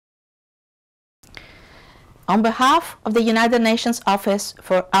On behalf of the United Nations Office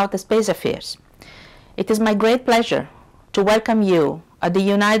for Outer Space Affairs, it is my great pleasure to welcome you at the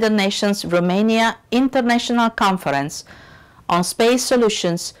United Nations Romania International Conference on Space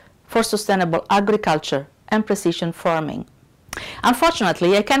Solutions for Sustainable Agriculture and Precision Farming.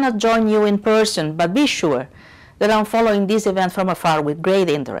 Unfortunately, I cannot join you in person, but be sure that I'm following this event from afar with great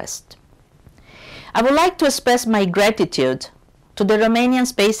interest. I would like to express my gratitude to the Romanian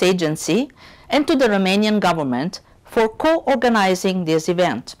Space Agency and to the Romanian government for co-organizing this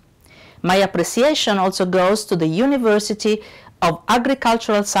event. My appreciation also goes to the University of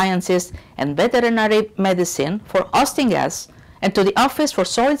Agricultural Sciences and Veterinary Medicine for hosting us, and to the Office for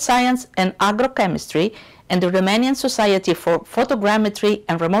Soil Science and Agrochemistry and the Romanian Society for Photogrammetry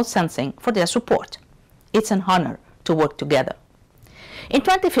and Remote Sensing for their support. It's an honor to work together. In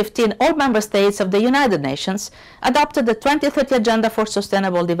 2015, all member states of the United Nations adopted the 2030 Agenda for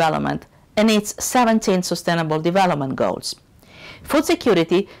Sustainable Development and its 17 Sustainable Development Goals. Food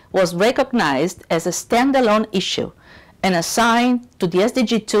security was recognized as a standalone issue and assigned to the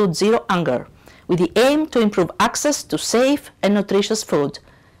SDG 2 Zero Hunger, with the aim to improve access to safe and nutritious food,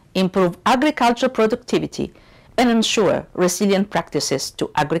 improve agriculture productivity, and ensure resilient practices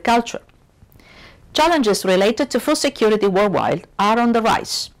to agriculture. Challenges related to food security worldwide are on the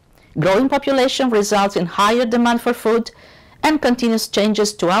rise. Growing population results in higher demand for food, and continuous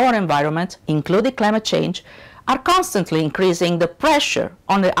changes to our environment, including climate change, are constantly increasing the pressure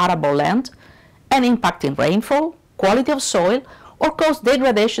on the arable land and impacting rainfall, quality of soil, or cause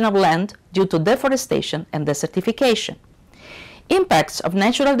degradation of land due to deforestation and desertification. Impacts of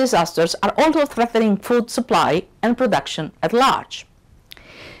natural disasters are also threatening food supply and production at large.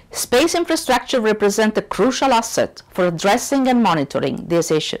 Space infrastructure represents a crucial asset for addressing and monitoring these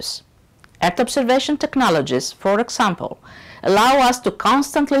issues. Earth observation technologies, for example, allow us to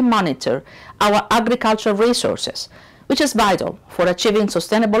constantly monitor our agricultural resources, which is vital for achieving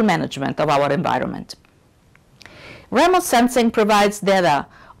sustainable management of our environment. Remote sensing provides data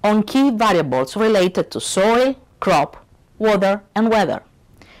on key variables related to soil, crop, water, and weather.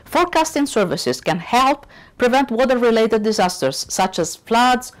 Forecasting services can help prevent water-related disasters such as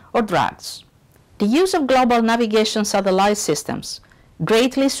floods or droughts. The use of global navigation satellite systems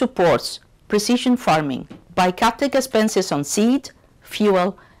greatly supports precision farming by cutting expenses on seed,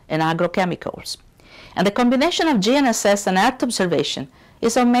 fuel, and agrochemicals. And the combination of GNSS and Earth observation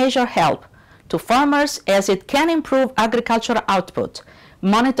is a major help to farmers, as it can improve agricultural output,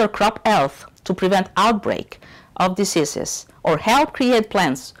 monitor crop health to prevent outbreak of diseases, or help create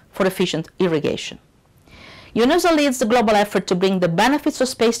plans for efficient irrigation. UNOOSA leads the global effort to bring the benefits of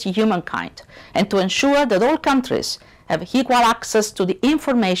space to humankind and to ensure that all countries have equal access to the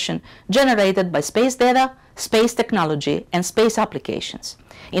information generated by space data, space technology, and space applications.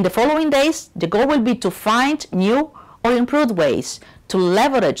 In the following days, the goal will be to find new or improved ways to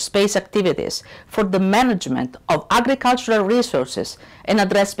leverage space activities for the management of agricultural resources and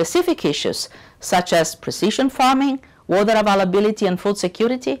address specific issues such as precision farming, water availability, and food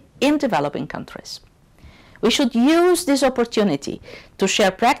security in developing countries. We should use this opportunity to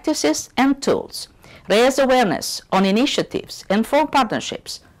share practices and tools, raise awareness on initiatives, and form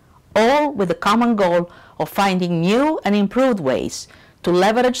partnerships, all with the common goal of finding new and improved ways to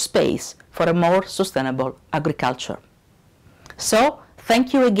leverage space for a more sustainable agriculture. So,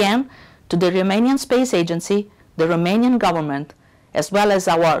 thank you again to the Romanian Space Agency, the Romanian government, as well as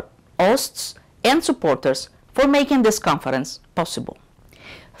our hosts and supporters for making this conference possible.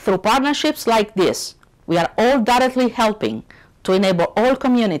 Through partnerships like this, we are all directly helping to enable all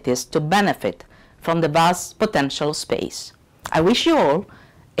communities to benefit from the vast potential space. I wish you all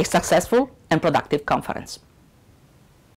a successful and productive conference.